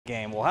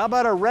Game. Well, how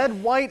about a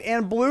red, white,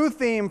 and blue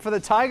theme for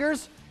the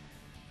Tigers?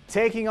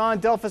 Taking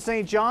on Delphos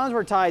St. John's.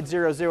 We're tied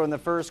 0-0 in the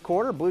first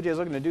quarter. Blue Jays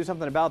looking to do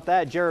something about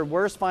that. Jared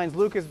Wurst finds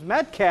Lucas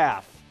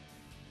Metcalf.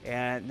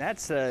 And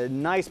that's a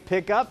nice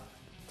pickup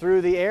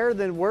through the air.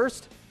 Then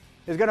Wurst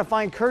is going to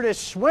find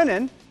Curtis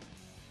Schwinnen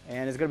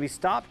and is going to be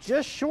stopped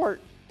just short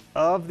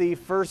of the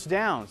first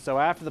down. So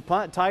after the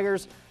punt,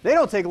 Tigers, they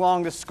don't take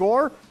long to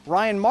score.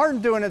 Ryan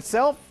Martin doing it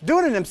himself. He's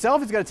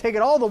going to take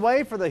it all the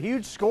way for the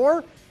huge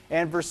score.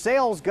 And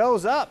Versailles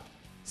goes up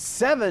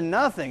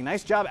 7-0.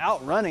 Nice job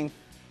outrunning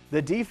the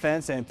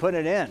defense and putting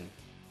it in.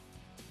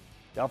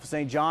 Delphos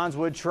St. John's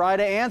would try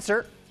to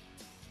answer.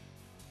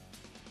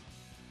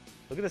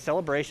 Look at the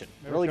celebration.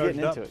 They're really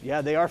getting into it.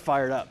 Yeah, they are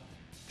fired up.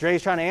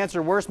 Dre's trying to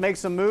answer. Wurst makes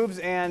some moves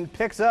and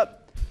picks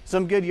up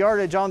some good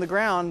yardage on the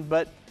ground,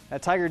 but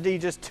that Tiger D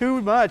just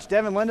too much.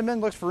 Devin Lindemann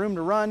looks for room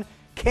to run.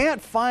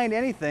 Can't find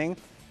anything,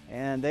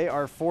 and they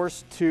are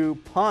forced to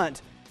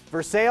punt.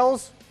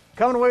 Versailles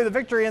coming away with a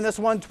victory in this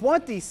one,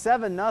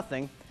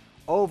 27-0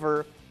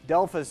 over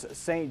Delphos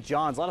St.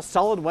 John's. A lot of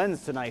solid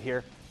wins tonight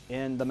here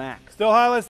in the MAC. Still highlights.